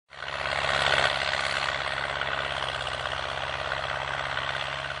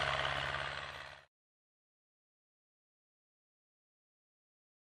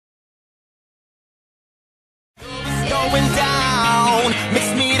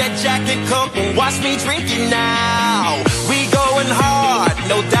watch me drinking now. We going hard,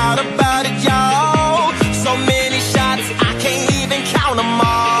 no doubt about it, y'all. So many shots, I can't even count them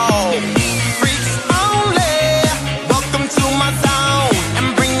all. Freaks only, welcome to my zone.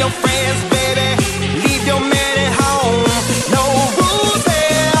 And bring your friends, baby, leave your man at home. No rules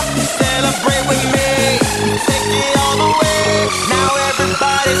here, celebrate with me, take it all the way. Now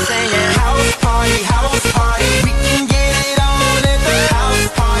everybody's saying house party, house party. We can get it on at the house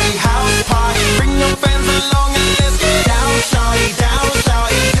party, house party. Bring your friends along and let's get down, shawty, down,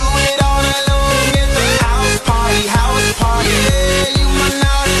 shawty. Do it all alone at the house party, house party. Yeah, you my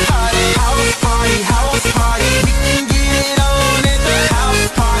naughty party, house party, house party. We can get it on at the house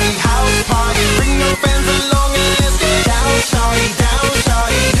party, house party. Bring your friends along and let's get down, shawty, down,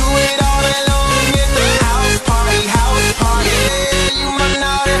 shawty. Do it all alone at the house party, house party. Yeah, you my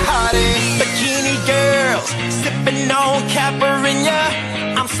naughty party. Bikini girls, sipping on Caipirinha.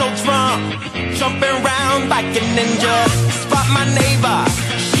 I'm so drunk, jumping around like a ninja. Spot my neighbor,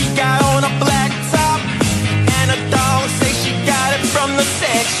 she got on a black top, and a dog say she got it from the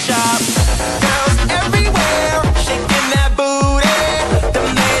sex shop. Girls everywhere, shaking that booty. Them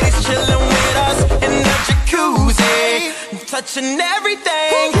ladies chilling with us in the jacuzzi, touching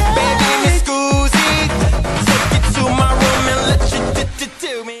everything, baby, me scoozy. Take you to my room and let you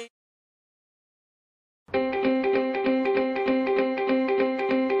do me.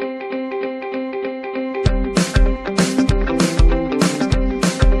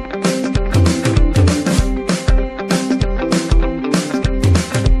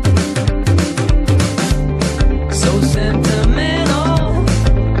 So sentimental,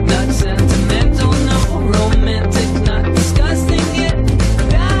 not sentimental, no. Romantic, not disgusting yet.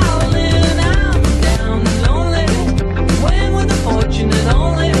 Darling, I'm down and lonely. When with the fortunate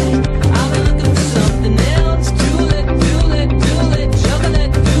only, I've been looking for something else.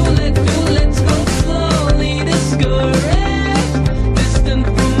 Chocolate, let's go slowly, discouraged, distant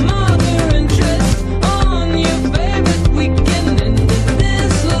from all your interest. On your favorite weekend, and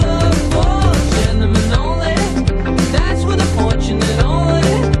this love for gentlemen only. That's with a fortunate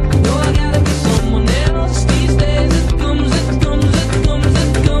only. No, I gotta be someone else these days. It comes and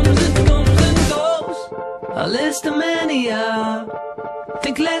goes. A list of mania.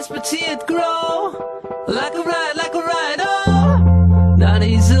 Think less but see it grow. Like a ride, oh. Not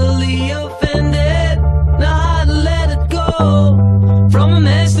easily offended. Know how to let it go.